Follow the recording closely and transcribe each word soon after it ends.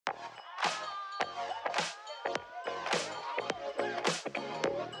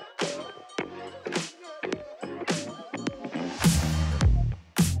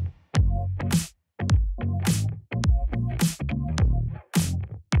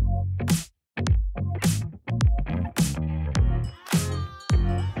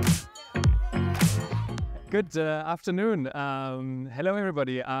Good afternoon. Hello,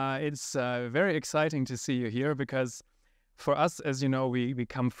 everybody. It's very exciting to see you here because for us, as you know, we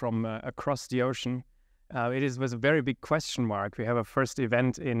come from across the ocean. It was a very big question mark. We have a first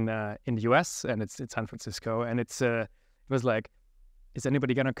event in the US, and it's in San Francisco, and it was like, is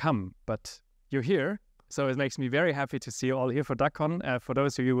anybody gonna come? But you're here, so it makes me very happy to see you all here for DuckCon. For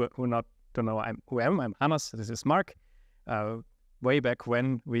those of you who don't know who I am, I'm Hannes. This is Mark. Way back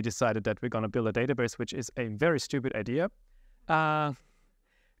when we decided that we're going to build a database, which is a very stupid idea, because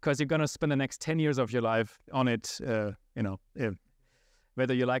you're going to spend the next 10 years of your life on it,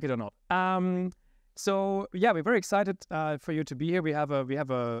 whether you like it or not. So yeah, we're very excited for you to be here. We have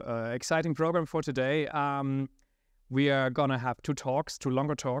a exciting program for today. We are going to have two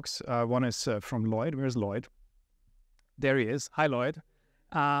longer talks. One is from Lloyd. Where's Lloyd? There he is. Hi, Lloyd.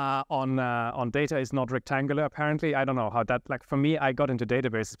 On data is not rectangular, apparently. I don't know how that, like for me, I got into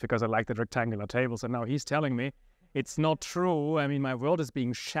databases because I like the rectangular tables, and now he's telling me it's not true. I mean, my world is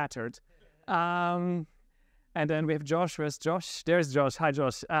being shattered. And then we have Josh. Where's Josh? There's Josh. Hi,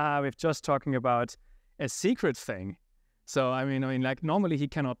 Josh. We're just talking about a secret thing. So, I mean, like normally he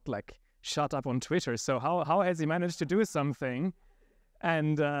cannot like shut up on Twitter. So how has he managed to do something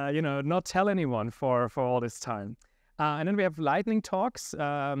and, not tell anyone for all this time? And then we have lightning talks.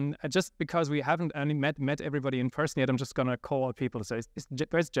 Just because we haven't only met everybody in person yet, I'm just going to call people. So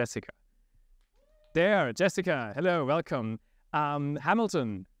where's Jessica? There, Jessica. Hello, welcome.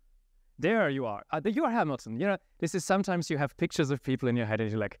 Hamilton. There you are. You are Hamilton. This is sometimes you have pictures of people in your head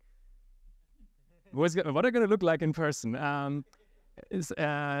and you're like, what are they going to look like in person? We have is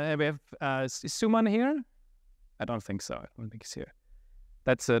Suman here? I don't think so. I don't think he's here.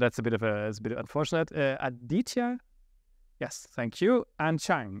 That's a bit unfortunate. Aditya? Yes, thank you. And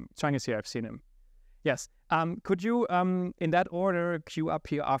Chang. Chang is here. I've seen him. Yes. Could you, in that order, queue up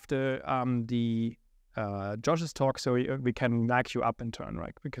here after the Josh's talk so we can lag you up in turn,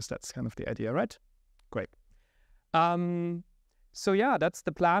 right? Because that's kind of the idea, right? Great. So yeah, that's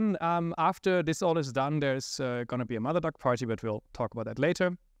the plan. After this all is done, there's going to be a Mother Duck party, but we'll talk about that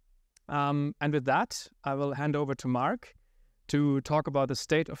later. And with that, I will hand over to Mark to talk about the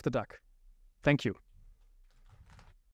state of the duck. Thank you.